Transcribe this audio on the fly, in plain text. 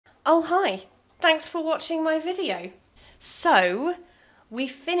Oh hi, thanks for watching my video. So, we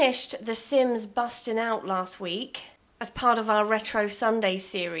finished The Sims Bustin' Out last week as part of our Retro Sunday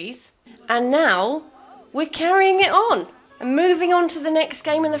series, and now we're carrying it on and moving on to the next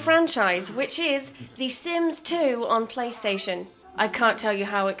game in the franchise, which is The Sims 2 on PlayStation. I can't tell you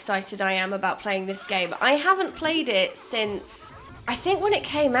how excited I am about playing this game. I haven't played it since, I think when it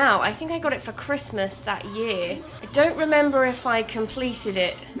came out. I think I got it for Christmas that year. I don't remember if I completed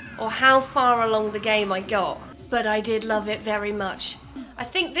it or how far along the game I got, but I did love it very much. I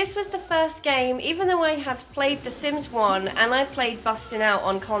think this was the first game, even though I had played The Sims 1 and I played Bustin' Out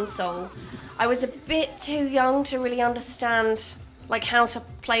on console, I was a bit too young to really understand like how to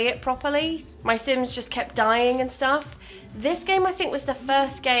play it properly. My Sims just kept dying and stuff. This game I think was the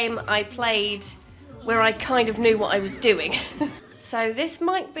first game I played where I kind of knew what I was doing. So this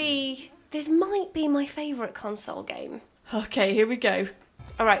might be my favourite console game. Okay, here we go.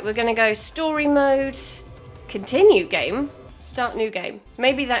 Alright, we're gonna go story mode, continue game, start new game.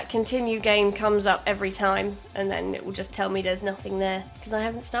 Maybe that continue game comes up every time and then it will just tell me there's nothing there because I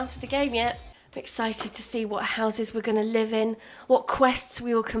haven't started a game yet. I'm excited to see what houses we're gonna live in, what quests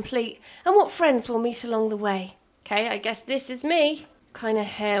we will complete, and what friends we'll meet along the way. Okay, I guess this is me. What kind of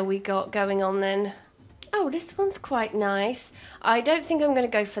hair we got going on then? Oh, this one's quite nice. I don't think I'm going to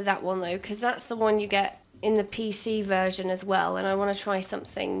go for that one though, because that's the one you get in the PC version as well, and I want to try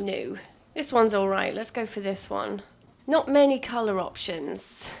something new. This one's alright, let's go for this one. Not many colour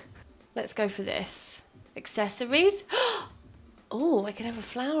options. Let's go for this. Accessories. Oh, I can have a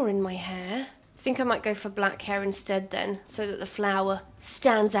flower in my hair. I think I might go for black hair instead then, so that the flower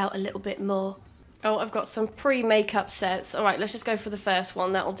stands out a little bit more. Oh, I've got some pre-makeup sets. Alright, let's just go for the first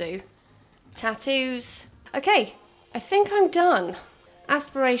one, that'll do. Tattoos. Okay, I think I'm done.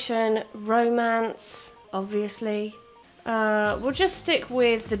 Aspiration, romance, obviously. We'll just stick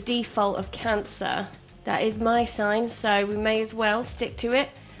with the default of Cancer. That is my sign, so we may as well stick to it.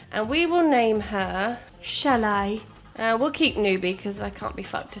 And we will name her Shalai. We'll keep Newbie because I can't be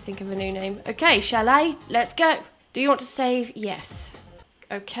fucked to think of a new name. Okay, Shalai, let's go. Do you want to save? Yes.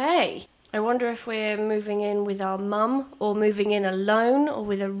 Okay. I wonder if we're moving in with our mum, or moving in alone, or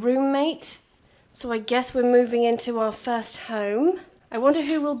with a roommate. So I guess we're moving into our first home. I wonder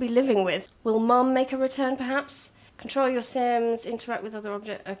who we'll be living with. Will mum make a return, perhaps? Control your Sims, interact with other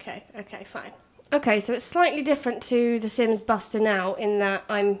objects. Okay, fine. Okay, so it's slightly different to The Sims Bustin' Out in that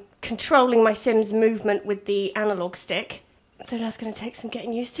I'm controlling my Sims movement with the analog stick. So that's going to take some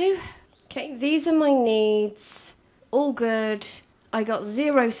getting used to. Okay, these are my needs. All good. I got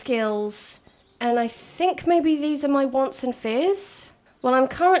 0 skills, and I think maybe these are my wants and fears. Well, I'm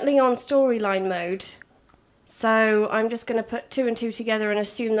currently on storyline mode, so I'm just going to put 2 and 2 together and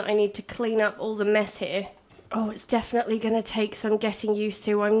assume that I need to clean up all the mess here. Oh, it's definitely going to take some getting used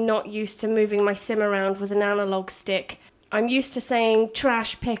to. I'm not used to moving my Sim around with an analog stick. I'm used to saying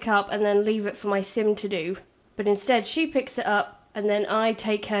trash pick up and then leave it for my Sim to do. But instead, she picks it up, and then I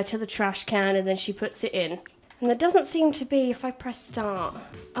take her to the trash can, and then she puts it in. And there doesn't seem to be if I press start.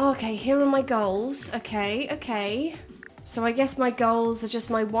 Oh, okay, here are my goals. Okay. So I guess my goals are just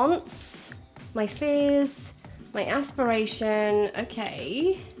my wants, my fears, my aspiration.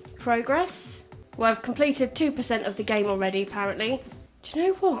 Okay. Progress. Well, I've completed 2% of the game already, apparently. Do you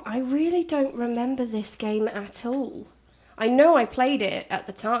know what? I really don't remember this game at all. I know I played it at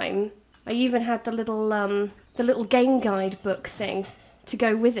the time. I even had the little game guide book thing to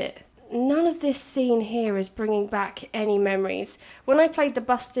go with it. None of this scene here is bringing back any memories. When I played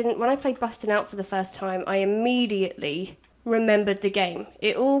Bustin' Out for the first time, I immediately remembered the game.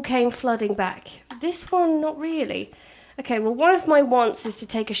 It all came flooding back. This one, not really. Okay, well, one of my wants is to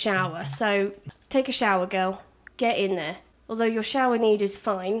take a shower, so take a shower, girl. Get in there. Although your shower need is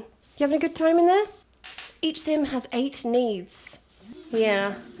fine. You having a good time in there? Each Sim has 8 needs.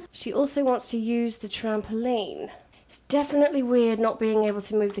 Yeah. She also wants to use the trampoline. It's definitely weird not being able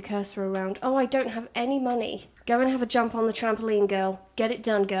to move the cursor around. Oh, I don't have any money. Go and have a jump on the trampoline, girl. Get it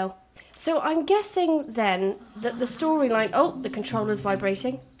done, girl. So I'm guessing then that the storyline... Oh, the controller's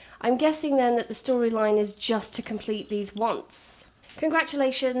vibrating. I'm guessing then that the storyline is just to complete these wants.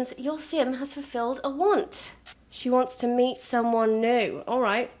 Congratulations, your Sim has fulfilled a want. She wants to meet someone new. All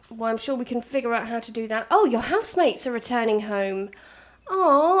right. Well, I'm sure we can figure out how to do that. Oh, your housemates are returning home.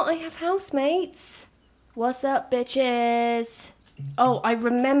 Aw, I have housemates. What's up, bitches? Oh, I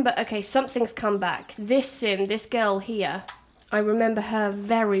remember. Okay, something's come back. This Sim, this girl here, I remember her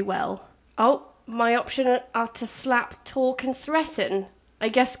very well. Oh, my option are to slap, talk, and threaten. I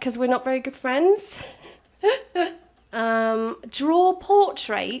guess because we're not very good friends. Draw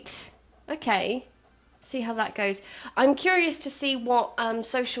portrait. Okay. See how that goes. I'm curious to see what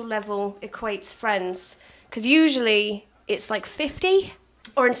social level equates friends, because usually it's like 50,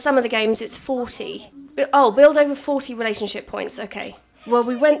 or in some of the games it's 40. Oh, build over 40 relationship points, okay. Well,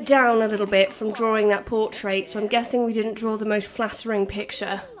 we went down a little bit from drawing that portrait, so I'm guessing we didn't draw the most flattering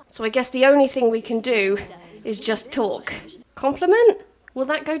picture. So I guess the only thing we can do is just talk. Compliment? Will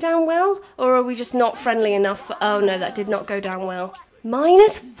that go down well? Or are we just not friendly enough for... Oh no, that did not go down well.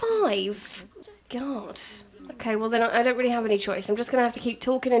 -5? God. Okay, well then I don't really have any choice. I'm just going to have to keep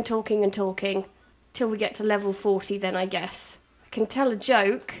talking and talking and talking till we get to level 40 then, I guess. I can tell a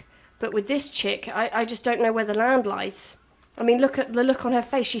joke, but with this chick, I just don't know where the land lies. I mean, look at the look on her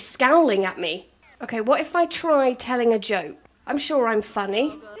face. She's scowling at me. Okay, what if I try telling a joke? I'm sure I'm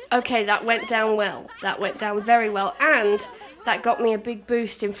funny. Okay, that went down well. That went down very well. And that got me a big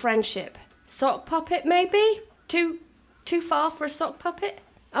boost in friendship. Sock puppet, maybe? Too far for a sock puppet?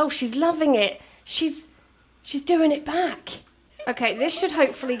 Oh, she's loving it. She's doing it back. Okay, this should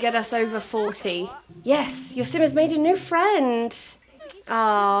hopefully get us over 40. Yes, your sim has made a new friend.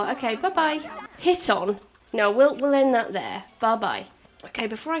 Oh, okay, bye-bye. Hit on. No, we'll end that there. Bye-bye. Okay,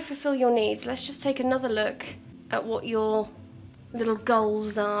 before I fulfill your needs, let's just take another look at what your little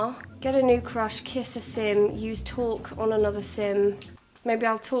goals are. Get a new crush, kiss a sim, use talk on another sim. Maybe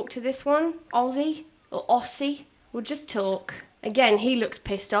I'll talk to this one, Ozzy or Ossie. We'll just talk. Again, he looks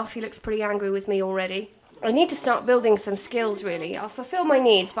pissed off. He looks pretty angry with me already. I need to start building some skills, really. I'll fulfill my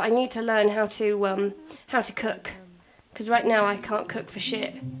needs, but I need to learn how to cook. Because right now I can't cook for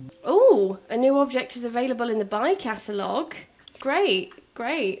shit. Oh, a new object is available in the buy catalogue. Great,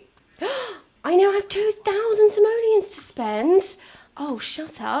 great. I now have 2,000 simoleons to spend. Oh,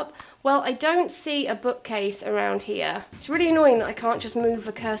 shut up. Well, I don't see a bookcase around here. It's really annoying that I can't just move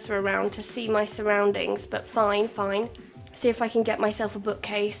the cursor around to see my surroundings, but fine. See if I can get myself a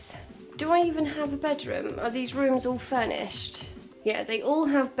bookcase. Do I even have a bedroom? Are these rooms all furnished? Yeah, they all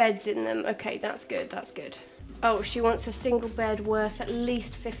have beds in them. Okay, that's good, that's good. Oh, she wants a single bed worth at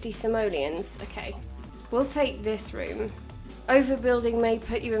least 50 simoleons. Okay, we'll take this room. Overbuilding may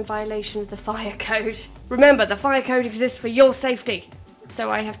put you in violation of the fire code. Remember, the fire code exists for your safety.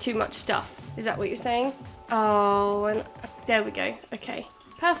 So I have too much stuff. Is that what you're saying? Oh, and there we go. Okay,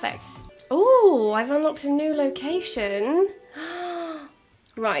 perfect. Oh, I've unlocked a new location.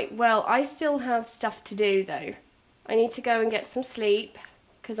 Right, well, I still have stuff to do though. I need to go and get some sleep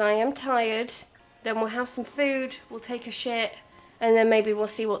because I am tired. Then we'll have some food, we'll take a shit, and then maybe we'll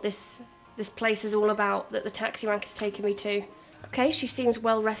see what this place is all about that the taxi rank has taken me to. Okay, she seems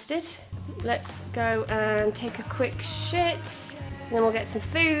well rested. Let's go and take a quick shit, and then we'll get some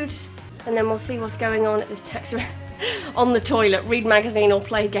food, and then we'll see what's going on at this taxi rank. On the toilet, read magazine or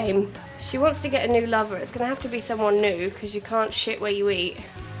play game. She wants to get a new lover. It's going to have to be someone new because you can't shit where you eat.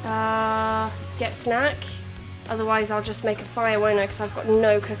 Get snack. Otherwise I'll just make a fire, won't I? Because I've got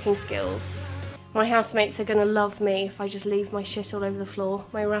no cooking skills. My housemates are going to love me if I just leave my shit all over the floor.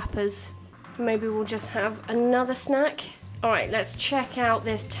 My wrappers. Maybe we'll just have another snack. Alright, let's check out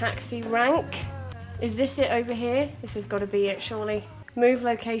this taxi rank. Is this it over here? This has got to be it, surely. Move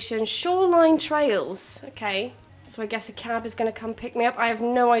location, Shoreline Trails. Okay. So I guess a cab is going to come pick me up. I have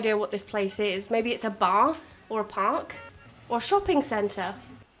no idea what this place is. Maybe it's a bar or a park or a shopping centre.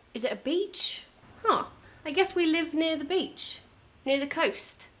 Is it a beach? Huh. I guess we live near the beach, near the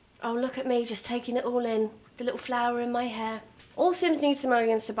coast. Oh, look at me just taking it all in. The little flower in my hair. All Sims need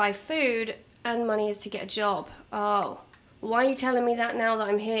simoleons to buy food and money is to get a job. Oh. Why are you telling me that now that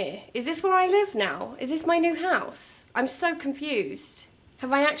I'm here? Is this where I live now? Is this my new house? I'm so confused.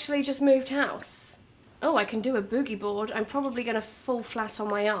 Have I actually just moved house? Oh, I can do a boogie board. I'm probably going to fall flat on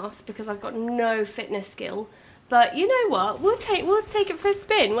my ass because I've got no fitness skill. But you know what? We'll take it for a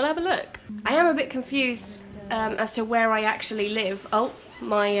spin. We'll have a look. I am a bit confused as to where I actually live. Oh,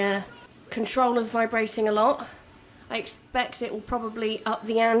 my controller's vibrating a lot. I expect it will probably up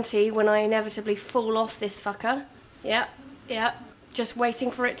the ante when I inevitably fall off this fucker. Yep. Just waiting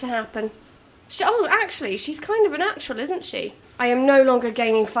for it to happen. Oh, actually, she's kind of a natural, isn't she? I am no longer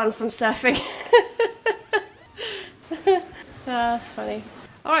gaining fun from surfing. That's funny.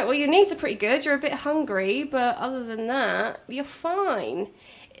 Alright, well, your needs are pretty good. You're a bit hungry, but other than that, you're fine.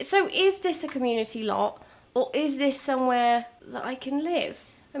 So is this a community lot, or is this somewhere that I can live?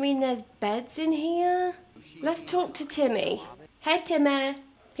 I mean, there's beds in here. Let's talk to Timmy. Hey, Timmy.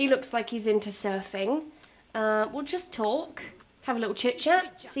 He looks like he's into surfing. We'll just talk, have a little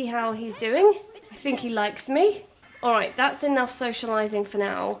chit-chat, see how he's doing. I think he likes me. Alright, that's enough socialising for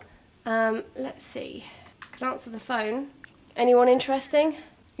now. Let's see. Could answer the phone. Anyone interesting?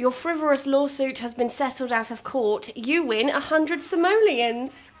 Your frivolous lawsuit has been settled out of court. You win 100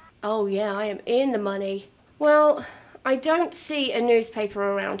 simoleons. Oh yeah, I am in the money. Well, I don't see a newspaper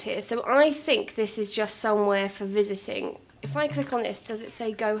around here, so I think this is just somewhere for visiting. If I click on this, does it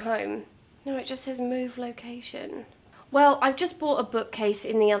say go home? No, it just says move location. Well, I've just bought a bookcase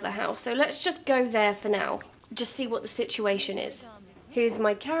in the other house, so let's just go there for now. Just see what the situation is. Here's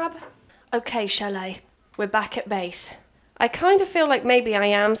my cab. Okay, Chalet, we're back at base. I kind of feel like maybe I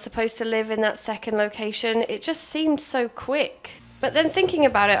am supposed to live in that second location. It just seemed so quick. But then thinking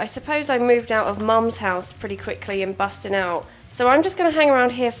about it, I suppose I moved out of Mum's house pretty quickly and busting out. So I'm just going to hang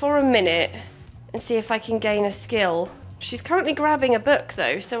around here for a minute and see if I can gain a skill. She's currently grabbing a book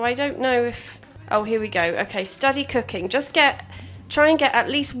though, so I don't know if... Oh, here we go. Okay, study cooking. Try and get at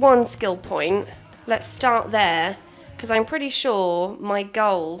least one skill point. Let's start there, because I'm pretty sure my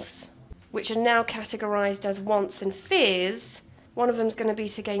goals, which are now categorised as wants and fears, one of them's going to be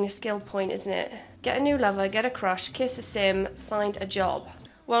to gain a skill point, isn't it? Get a new lover, get a crush, kiss a sim, find a job.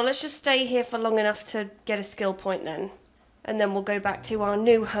 Well, let's just stay here for long enough to get a skill point then. And then we'll go back to our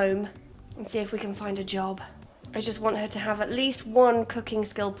new home and see if we can find a job. I just want her to have at least one cooking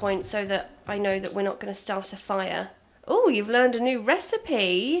skill point so that I know that we're not going to start a fire. Oh, you've learned a new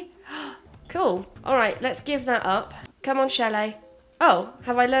recipe. Cool. All right, let's give that up. Come on, Chalet. Oh,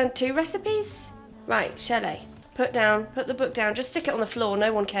 have I learned 2 recipes? Right, Chalet. Put the book down. Just stick it on the floor,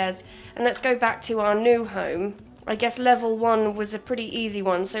 no one cares. And let's go back to our new home. I guess level 1 was a pretty easy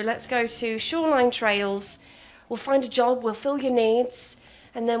one, so let's go to Shoreline Trails. We'll find a job, we'll fill your needs,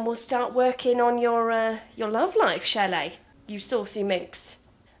 and then we'll start working on your love life, Chalet. You saucy minx.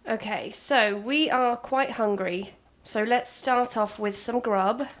 Okay, so we are quite hungry. So let's start off with some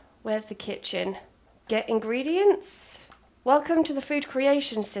grub. Where's the kitchen? Get ingredients. Welcome to the food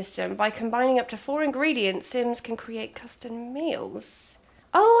creation system. By combining up to 4 ingredients, Sims can create custom meals.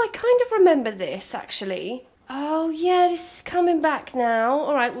 Oh, I kind of remember this, actually. Oh, yeah, this is coming back now.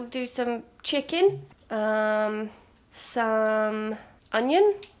 All right, we'll do some chicken, some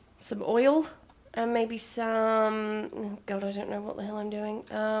onion, some oil, and maybe some... Oh, God, I don't know what the hell I'm doing.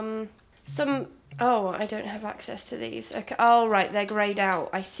 Oh, I don't have access to these. Okay. Oh, right, they're greyed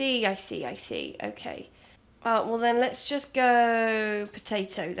out. I see. Okay. Well then, let's just go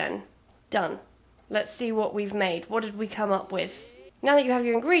potato then. Done. Let's see what we've made. What did we come up with? Now that you have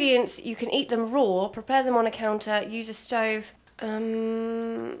your ingredients, you can eat them raw, prepare them on a counter, use a stove.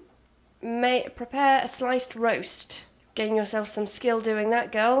 Prepare a sliced roast. Gain yourself some skill doing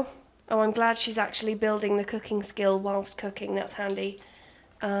that, girl. Oh, I'm glad she's actually building the cooking skill whilst cooking. That's handy.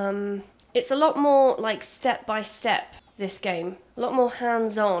 It's a lot more like step by step, this game. A lot more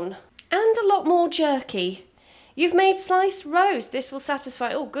hands-on. And a lot more jerky. You've made sliced roast. This will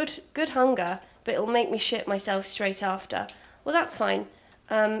satisfy, good hunger, but it'll make me shit myself straight after. Well, that's fine.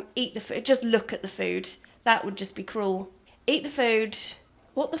 Eat the food. Just look at the food. That would just be cruel. Eat the food.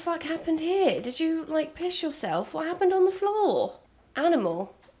 What the fuck happened here? Did you, piss yourself? What happened on the floor?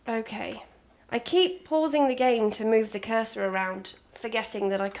 Animal. Okay. I keep pausing the game to move the cursor around, forgetting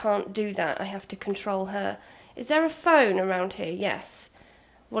that I can't do that. I have to control her. Is there a phone around here? Yes.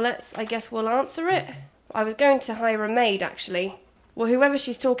 Well, I guess we'll answer it. I was going to hire a maid, actually. Well, whoever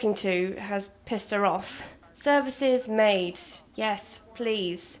she's talking to has pissed her off. Services maid. Yes,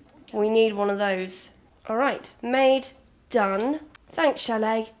 please. We need one of those. All right, maid, done. Thanks,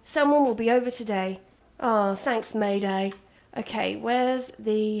 Chalet. Someone will be over today. Oh, thanks, Mayday. Okay, where's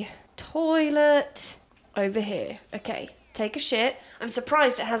the toilet? Over here. Okay, take a shit. I'm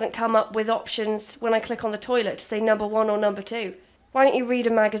surprised it hasn't come up with options when I click on the toilet to say number 1 or number 2. Why don't you read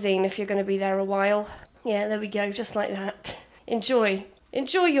a magazine if you're going to be there a while? Yeah, there we go, just like that. Enjoy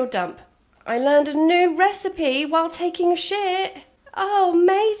your dump. I learned a new recipe while taking a shit. Oh,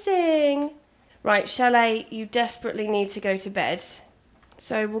 amazing. Right, Chalet, you desperately need to go to bed.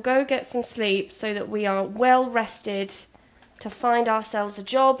 So we'll go get some sleep so that we are well rested to find ourselves a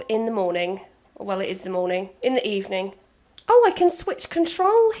job in the morning. Well, it is the morning. In the evening. Oh, I can switch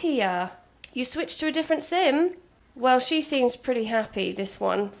control here. You switch to a different sim? Well, she seems pretty happy, this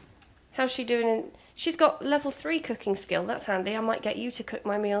one. How's she doing? She's got level 3 cooking skill. That's handy. I might get you to cook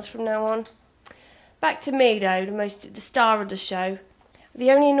my meals from now on. Back to me, though, the star of the show. The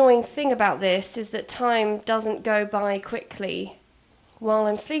only annoying thing about this is that time doesn't go by quickly while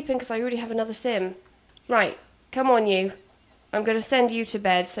I'm sleeping because I already have another sim. Right, come on, you. I'm going to send you to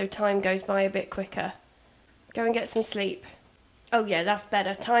bed so time goes by a bit quicker. Go and get some sleep. Oh, yeah, that's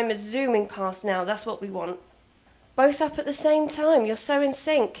better. Time is zooming past now. That's what we want. Both up at the same time. You're so in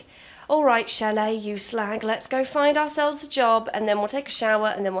sync. All right, Chalet, you slag. Let's go find ourselves a job, and then we'll take a shower,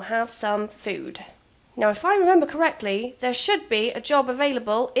 and then we'll have some food. Now, if I remember correctly, there should be a job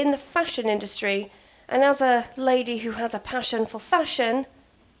available in the fashion industry. And as a lady who has a passion for fashion,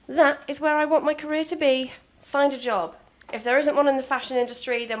 That is where I want my career to be. Find a job. If there isn't one in the fashion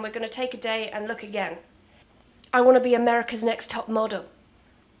industry, then we're going to take a day and look again. I want to be America's Next Top Model.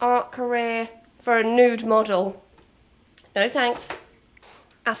 Art career for a nude model. No thanks.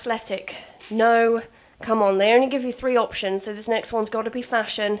 Athletic. No. Come on, they only give you 3 options, so this next one's got to be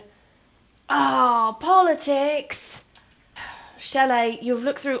fashion. Ah, politics. Shelley, you've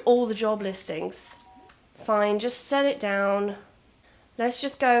looked through all the job listings. Fine, just set it down. Let's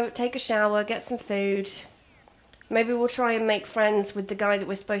just go take a shower, get some food. Maybe we'll try and make friends with the guy that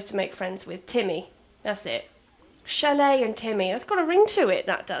we're supposed to make friends with, Timmy. That's it. Shelley and Timmy. That's got a ring to it,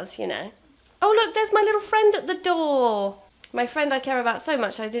 that does, you know. Oh, look, there's my little friend at the door. My friend I care about so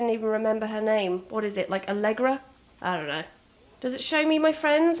much I didn't even remember her name. What is it, like Allegra? I don't know. Does it show me my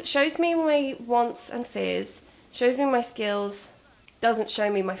friends? It shows me my wants and fears. Shows me my skills. Doesn't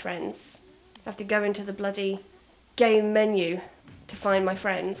show me my friends. I have to go into the bloody game menu to find my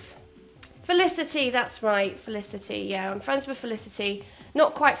friends. Felicity, that's right, Felicity. Yeah, I'm friends with Felicity.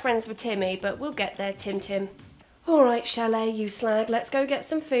 Not quite friends with Timmy, but we'll get there, Tim. All right, Shelley, you slag, let's go get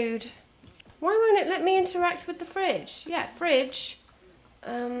some food. Why won't it let me interact with the fridge? Yeah, fridge.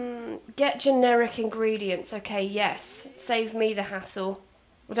 Get generic ingredients. Okay, yes. Save me the hassle.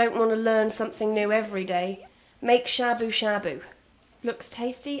 I don't want to learn something new every day. Make shabu shabu. Looks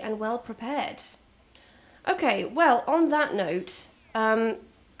tasty and well prepared. Okay, well, on that note,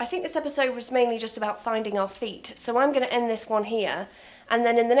 I think this episode was mainly just about finding our feet, so I'm going to end this one here, and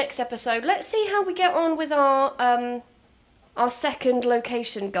then in the next episode, let's see how we get on with our second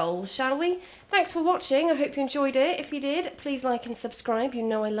location goal, shall we? Thanks for watching. I hope you enjoyed it. If you did, please like and subscribe. You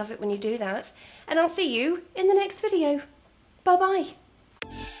know I love it when you do that. And I'll see you in the next video. Bye-bye.